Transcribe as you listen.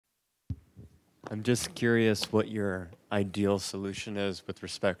I'm just curious what your ideal solution is with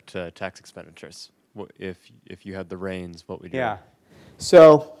respect to tax expenditures. If you had the reins, what would you? Yeah.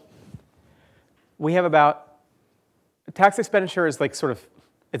 So we have about, tax expenditure is like sort of,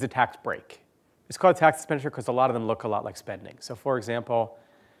 it's a tax break. It's called tax expenditure because a lot of them look a lot like spending. So for example,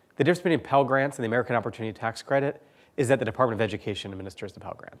 the difference between Pell Grants and the American Opportunity Tax Credit is that the Department of Education administers the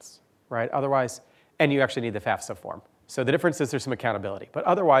Pell Grants, right? Otherwise, and you actually need the FAFSA form. So the difference is there's some accountability, but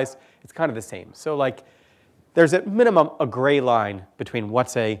otherwise it's kind of the same. So like there's at minimum a gray line between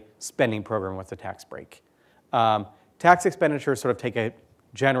what's a spending program and what's a tax break. Tax expenditures sort of take a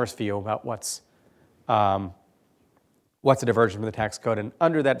generous view about what's a diversion from the tax code, and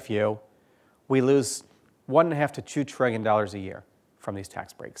under that view, we lose $1.5 to $2 trillion a year from these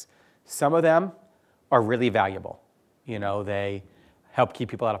tax breaks. Some of them are really valuable. You know, they help keep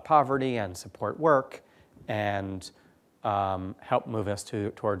people out of poverty and support work and help move us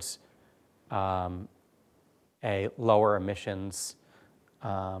towards a lower emissions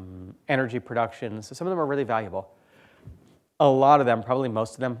energy production. So some of them are really valuable. A lot of them, probably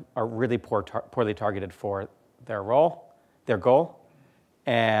most of them, are really poorly targeted for their goal,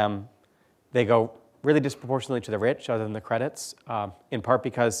 and they go really disproportionately to the rich other than the credits, in part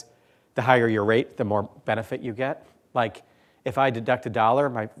because the higher your rate, the more benefit you get. Like if I deduct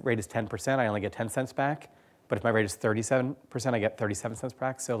 $1, my rate is 10%, I only get 10 cents back. But if my rate is 37%, I get 37 cents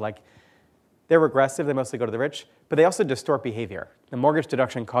back. So like they're regressive, they mostly go to the rich, but they also distort behavior. The mortgage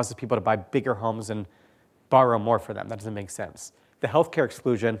deduction causes people to buy bigger homes and borrow more for them. That doesn't make sense. The healthcare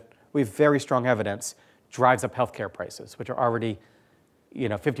exclusion, we have very strong evidence, drives up healthcare prices, which are already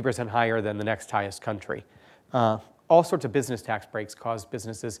 50% higher than the next highest country. All sorts of business tax breaks cause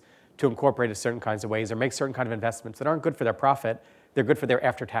businesses to incorporate in certain kinds of ways or make certain kind of investments that aren't good for their profit. They're good for their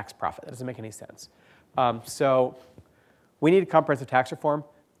after-tax profit. That doesn't make any sense. So we need comprehensive tax reform.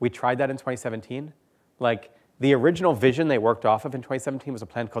 We tried that in 2017. Like the original vision they worked off of in 2017 was a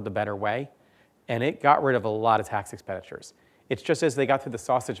plan called the Better Way, and it got rid of a lot of tax expenditures. It's just as they got through the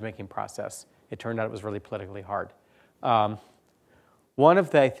sausage-making process, it turned out it was really politically hard. One of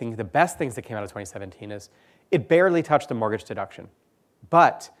the, I think, the best things that came out of 2017 is it barely touched the mortgage deduction.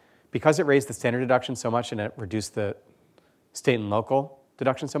 But because it raised the standard deduction so much and it reduced the state and local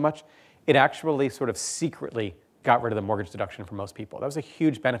deduction so much, it actually sort of secretly got rid of the mortgage deduction for most people. That was a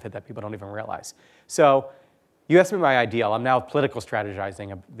huge benefit that people don't even realize. So you asked me my ideal. I'm now political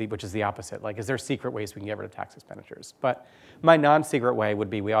strategizing, which is the opposite. Like, is there secret ways we can get rid of tax expenditures? But my non-secret way would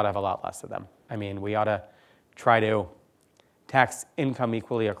be we ought to have a lot less of them. I mean, we ought to try to tax income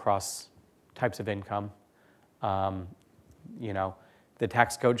equally across types of income. The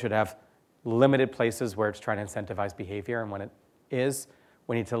tax code should have limited places where it's trying to incentivize behavior, and when it is,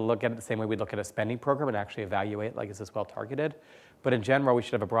 we need to look at it the same way we look at a spending program and actually evaluate, like, is this well targeted? But in general, we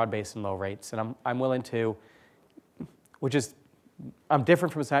should have a broad base and low rates. And I'm willing to, I'm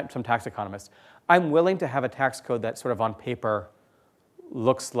different from some tax economists. I'm willing to have a tax code that sort of on paper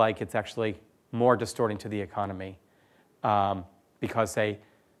looks like it's actually more distorting to the economy because, say,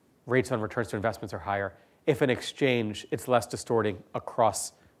 rates on returns to investments are higher. If in exchange, it's less distorting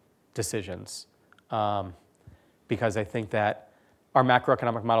across decisions. Because I think that our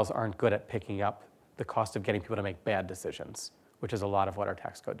macroeconomic models aren't good at picking up the cost of getting people to make bad decisions, which is a lot of what our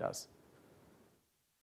tax code does.